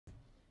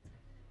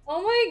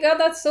Oh my god,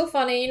 that's so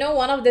funny. You know,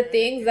 one of the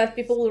things that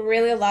people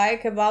really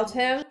like about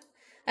him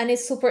and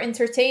is super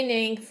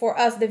entertaining for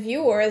us, the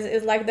viewers,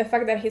 is like the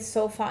fact that he's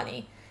so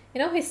funny.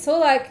 You know, he's so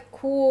like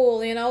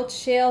cool, you know,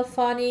 chill,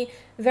 funny,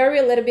 very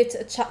a little bit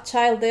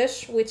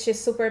childish, which is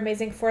super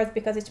amazing for us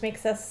because it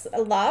makes us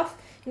laugh.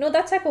 You know,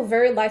 that type of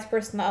very light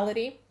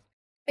personality.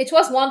 It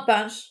was One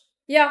Punch.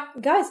 Yeah,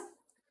 guys,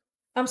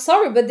 I'm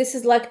sorry, but this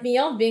is like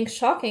beyond being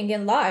shocking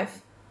in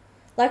life.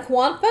 Like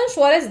One Punch,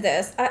 what is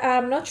this?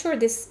 I'm not sure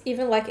this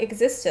even like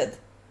existed.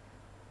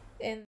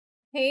 In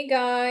Hey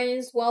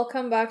guys,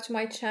 welcome back to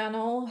my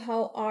channel.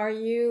 How are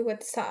you?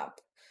 What's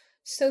up?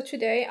 So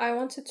today I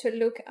wanted to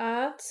look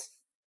at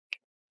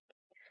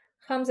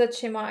Khamzat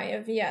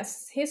Chimaev.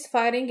 Yes, he's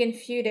fighting in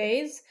few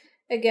days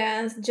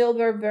against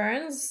Gilbert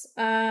Burns,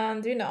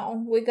 and you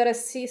know we gotta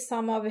see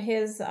some of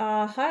his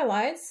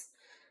highlights.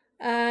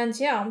 And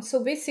yeah,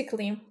 so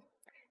basically,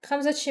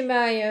 Khamzat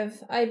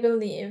Chimaev, I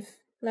believe.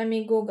 Let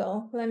me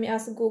Google. Let me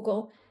ask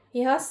Google.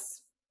 He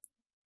has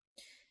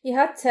he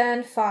had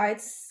 10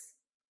 fights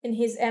in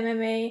his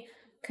MMA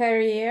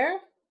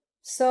career.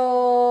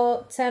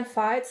 So 10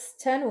 fights,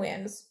 10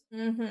 wins.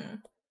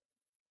 10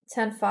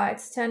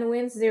 fights, 10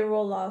 wins,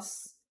 0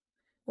 loss.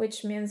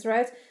 Which means,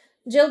 right?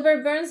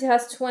 Gilbert Burns, he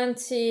has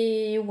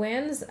 20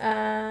 wins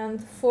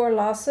and 4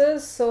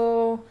 losses.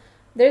 So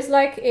there's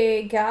like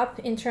a gap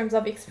in terms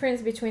of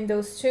experience between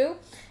those two.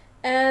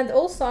 And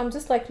also, I'm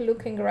just like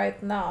looking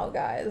right now,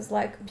 guys.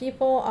 Like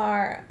people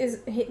are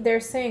they're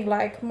saying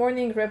like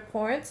morning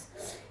reports.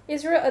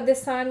 Israel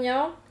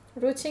Adesanya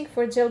rooting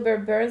for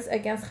Gilbert Burns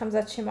against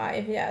Khamzat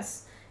Chimaev.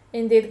 Yes,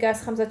 indeed,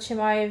 guys. Khamzat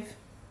Chimaev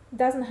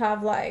doesn't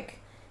have like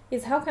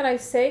is how can I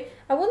say?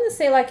 I wouldn't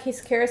say like he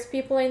scares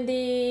people in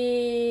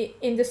the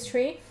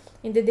industry,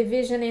 in the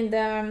division, in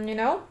the you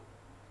know,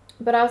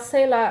 but I'll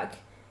say like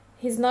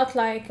he's not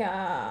like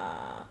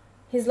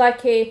he's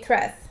like a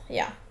threat.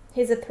 Yeah,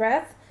 he's a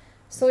threat.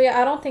 So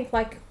yeah, I don't think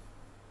like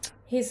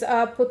his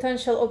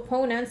potential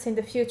opponents in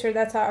the future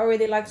that are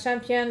already like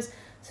champions,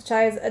 such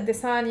as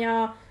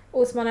Adesanya,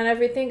 Usman, and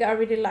everything, are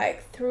really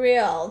like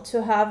thrilled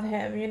to have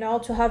him. You know,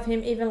 to have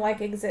him even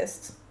like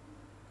exist.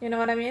 You know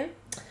what I mean?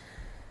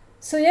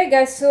 So yeah,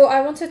 guys. So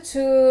I wanted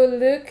to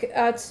look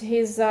at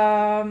his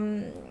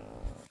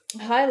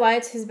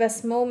highlights, his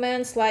best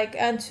moments, like,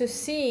 and to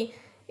see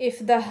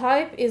if the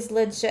hype is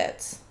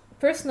legit.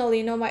 Personally,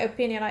 you know my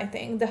opinion. I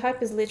think the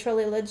hype is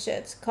literally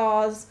legit,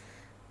 cause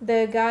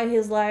the guy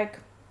he's like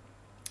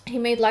he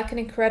made like an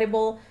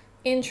incredible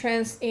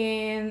entrance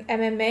in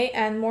MMA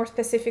and more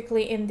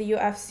specifically in the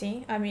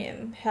UFC. I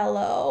mean,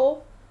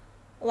 hello.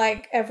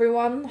 Like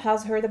everyone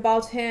has heard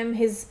about him.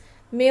 His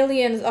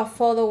millions of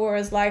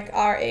followers like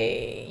are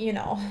a, you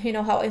know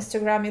how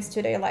Instagram is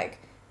today, like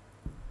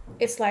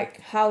it's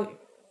like how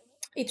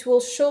it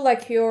will show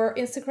like your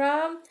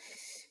Instagram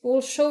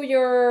will show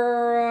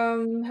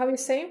your how you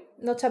say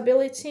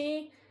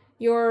notability,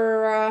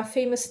 your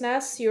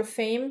famousness, your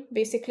fame.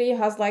 Basically,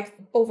 has like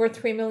over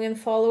 3 million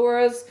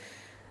followers.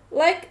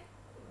 Like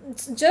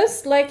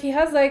just like he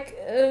has like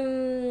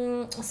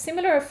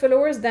similar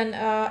followers than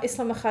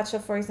Islam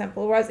Makhachev, for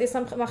example. Whereas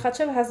Islam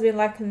Makhachev has been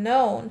like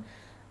known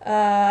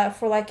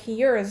for like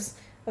years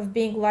of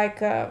being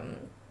like I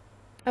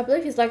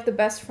believe he's like the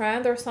best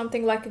friend or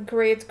something, like a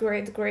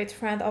great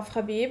friend of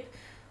Habib.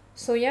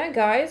 So yeah,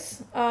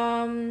 guys,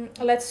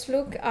 let's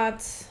look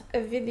at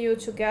a video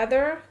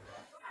together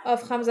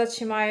of Khamzat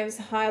Chimaev's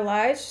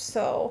highlights.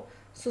 So,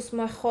 sus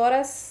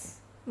mejores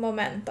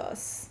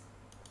momentos.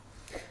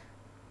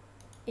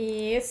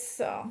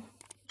 Eso.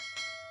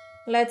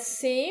 Let's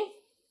see.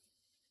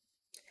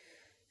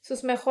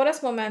 Sus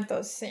mejores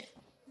momentos, sí.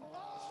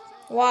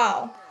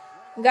 Wow.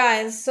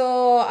 Guys,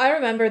 so I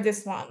remember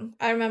this one.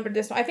 I remember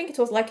this one. I think it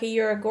was like a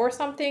year ago or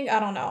something. I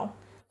don't know.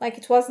 Like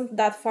it wasn't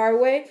that far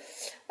away.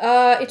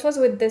 It was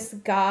with this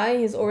guy.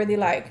 He's already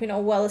like, you know,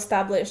 well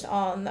established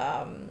on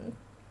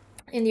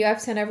in the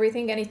UFC and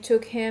everything, and it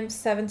took him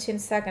 17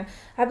 seconds.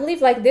 I believe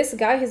like this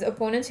guy, his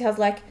opponent, he has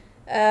like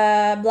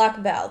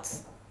black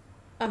belts.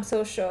 I'm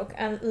so shocked.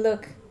 And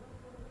look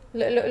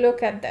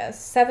at this.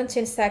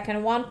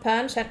 17-second, one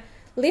punch, and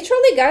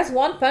literally, guys,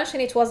 one punch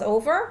and it was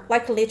over.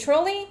 Like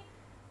literally.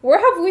 Where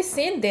have we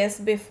seen this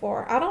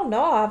before? I don't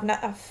know.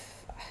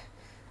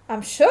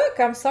 I'm shook.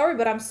 I'm sorry,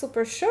 but I'm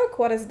super shook.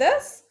 What is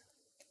this?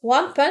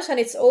 One punch and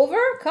it's over?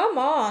 Come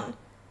on.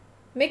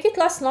 Make it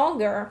last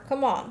longer.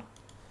 Come on.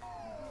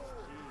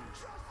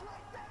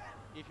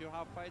 If you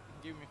have fight,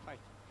 give me fight.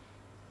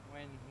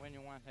 When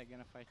you want, I'm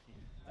gonna fight you.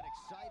 An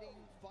exciting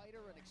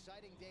fighter, an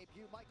exciting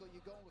debut. Michael, you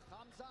going with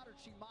Khamzat or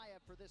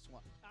Chimaev for this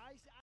one?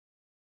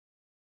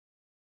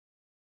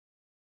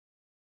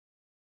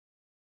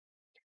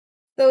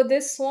 So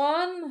this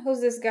one,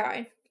 who's this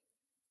guy?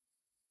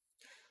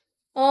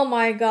 Oh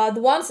my god.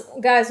 Once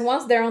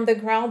they're on the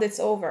ground, it's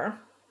over.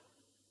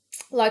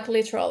 Like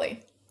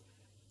literally.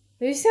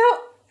 Do you see how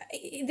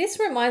this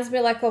reminds me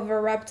like of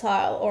a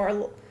reptile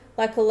or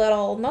like a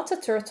little, not a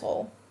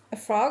turtle, a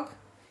frog?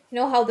 You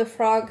know how the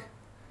frog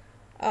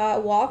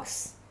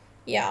walks?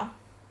 Yeah.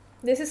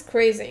 This is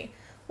crazy.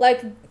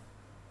 Like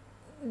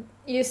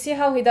You see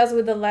how he does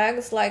with the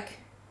legs? Like,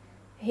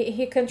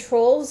 he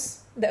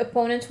controls the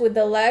opponent with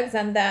the legs,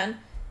 and then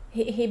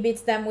he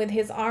beats them with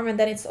his arm, and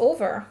then it's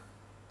over.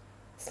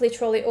 It's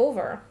literally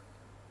over.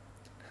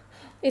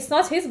 It's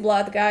not his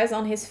blood, guys,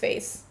 on his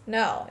face.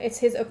 No, it's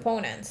his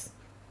opponent's.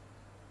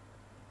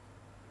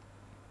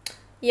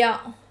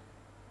 Yeah.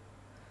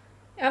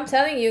 I'm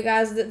telling you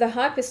guys, the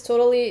hype is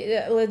totally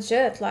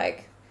legit.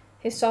 Like,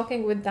 he's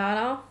talking with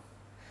Dana.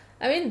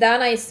 I mean,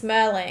 Dana is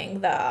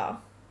smelling the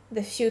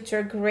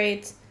future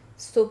great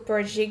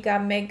super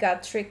giga mega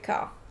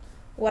trika,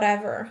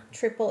 whatever,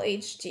 triple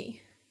HD,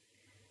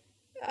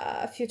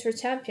 future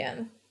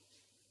champion.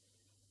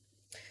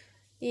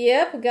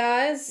 Yep,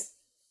 guys.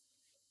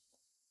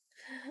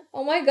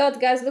 Oh my god,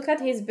 guys, look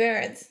at his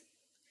beard.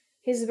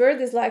 His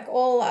beard is like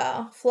all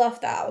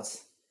fluffed out.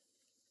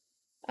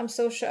 I'm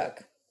so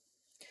shocked.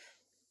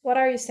 What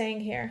are you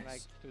saying here?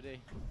 Like today.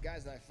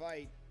 Guys that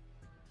fight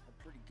are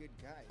pretty good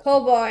guys.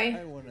 Cowboy.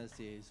 I wanna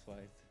see his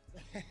fight.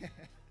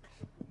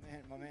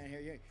 My man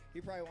here,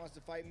 he probably wants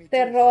to fight me too.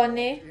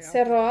 Terrone, So,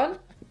 you know? Serron.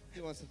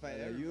 He wants to fight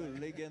You everybody.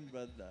 legend,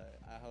 but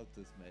I have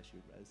to smash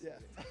you guys. Yeah.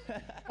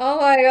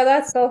 Oh my god,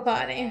 that's so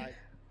funny.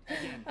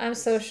 Again, I'm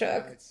so it's,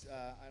 shook.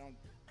 I don't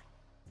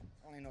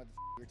even know what the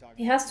you're talking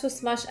He has to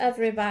smash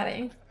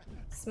everybody.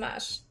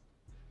 Smash.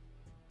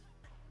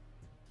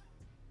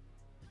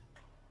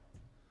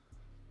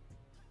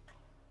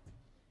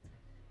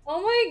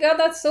 Oh my god,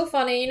 that's so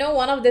funny. You know,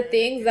 one of the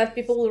things that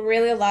people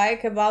really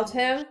like about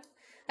him,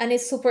 and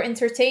is super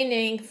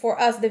entertaining for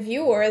us, the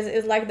viewers,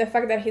 is like the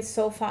fact that he's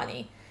so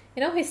funny.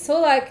 You know, he's so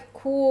like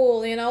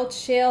cool, you know,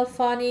 chill,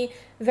 funny,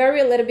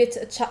 very a little bit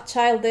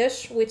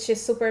childish, which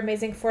is super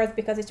amazing for us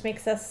because it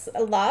makes us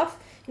laugh.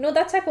 You know,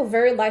 that type of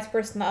very light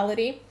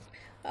personality.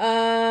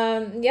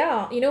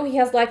 Yeah, you know, he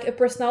has like a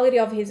personality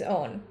of his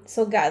own.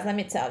 So guys, let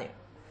me tell you.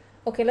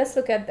 Okay, let's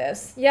look at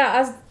this.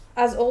 Yeah,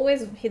 as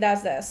always, he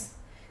does this.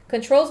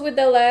 Controls with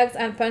the legs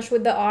and punch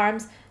with the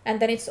arms, and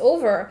then it's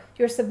over.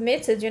 You're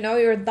submitted, you know,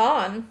 you're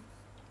done.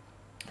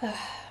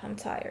 I'm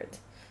tired.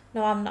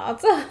 No, I'm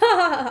not.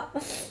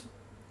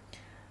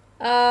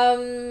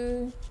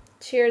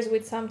 Cheers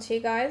with some tea,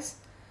 guys.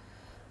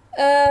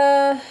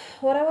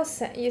 What I was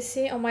saying, you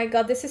see, oh my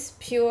god, this is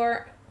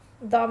pure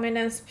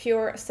dominance,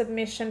 pure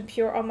submission,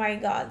 pure, oh my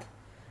god.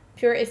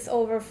 Pure, it's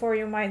over for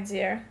you, my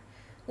dear.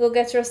 Go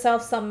get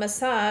yourself some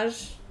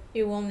massage.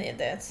 You will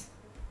need it.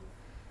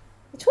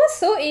 It was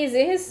so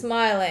easy. He's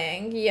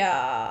smiling.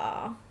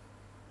 Yeah.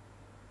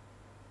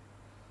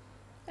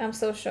 I'm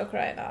so shocked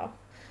right now.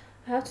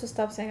 I have to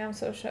stop saying I'm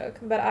so shocked,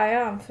 but I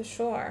am for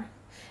sure.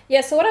 Yeah,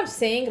 so what I'm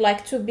saying,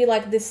 like, to be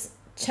like this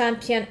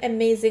champion,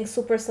 amazing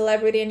super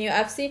celebrity in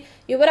UFC,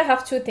 you gotta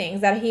have two things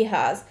that he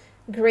has.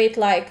 Great,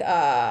 like,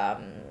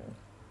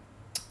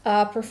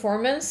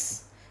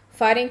 performance,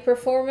 fighting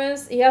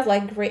performance. He has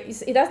like great,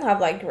 he doesn't have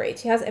like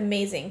great, he has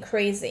amazing,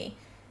 crazy,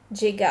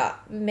 giga,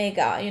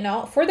 mega, you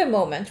know, for the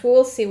moment. We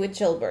will see with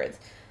Gilbert.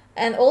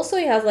 And also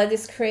he has like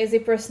this crazy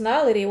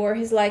personality where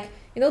he's like,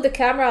 you know, the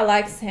camera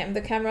likes him.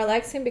 The camera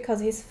likes him because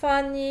he's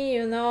funny,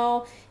 you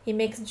know, he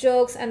makes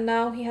jokes, and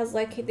now he has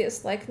like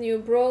this like new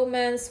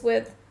bromance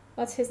with,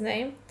 what's his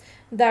name?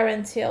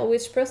 Darren Till,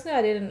 which personally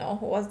I didn't know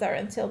who was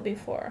Darren Till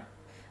before.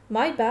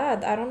 My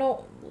bad, I don't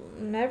know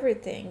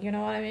everything, you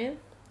know what I mean?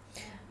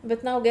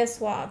 But now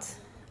guess what?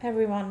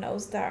 Everyone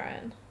knows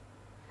Darren.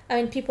 I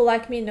mean, people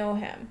like me know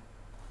him.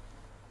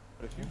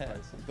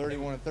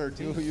 31 and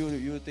 13.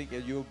 You think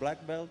you a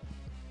black belt?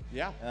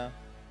 Yeah. Yeah.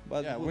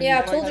 But Yeah, when when Yeah,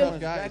 you I told fight you.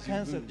 against Guys, Jack you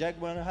Hansen, lose. Jack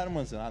Van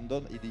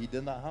Hermansen, he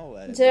did not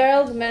have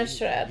Gerald He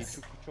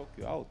Menschreds. choke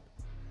you out.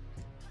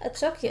 I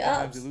choke you up.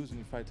 Sometimes you lose when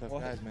you fight tough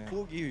guys, man.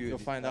 Who give you You'll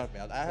this find black out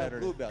belt? I have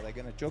Saturday. blue belt. I'm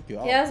gonna choke you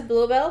out. Yes,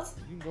 blue belt.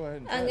 You can go ahead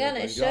and I'm try it,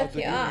 gonna but choke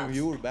you out.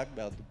 You were black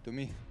belt to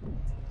me.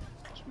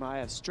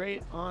 Chimaev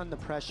straight on the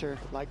pressure,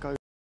 like I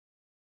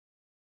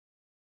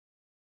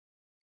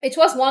It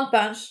was one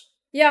punch.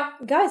 Yeah,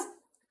 guys,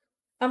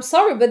 I'm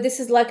sorry, but this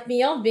is like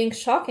beyond being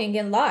shocking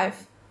in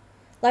life.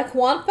 Like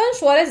one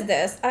punch, what is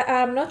this?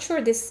 I'm not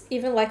sure this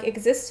even like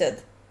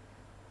existed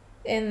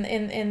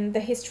in the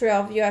history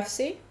of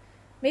UFC.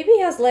 Maybe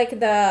he has like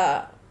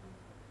the,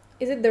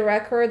 is it the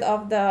record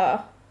of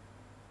the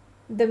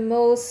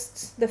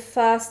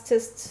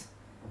fastest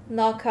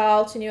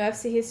knockout in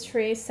UFC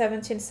history,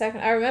 17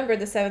 seconds. I remember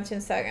the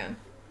 17 second.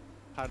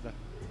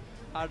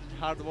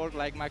 Hard work,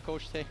 like my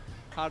coach say.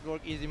 Hard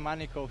work, easy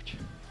money, coach.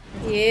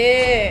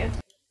 Yeah.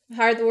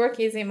 Hard work,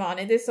 easy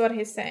money. This is what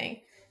he's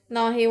saying.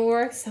 No, he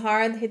works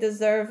hard. He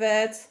deserves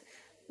it.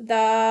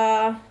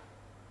 The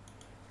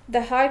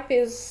hype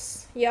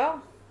is, yeah,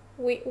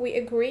 we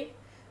agree.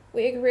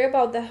 We agree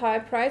about the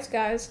hype, right,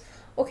 guys?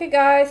 Okay,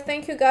 guys,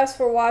 thank you guys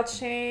for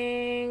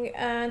watching,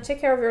 and take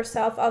care of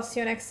yourself. I'll see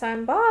you next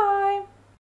time. Bye.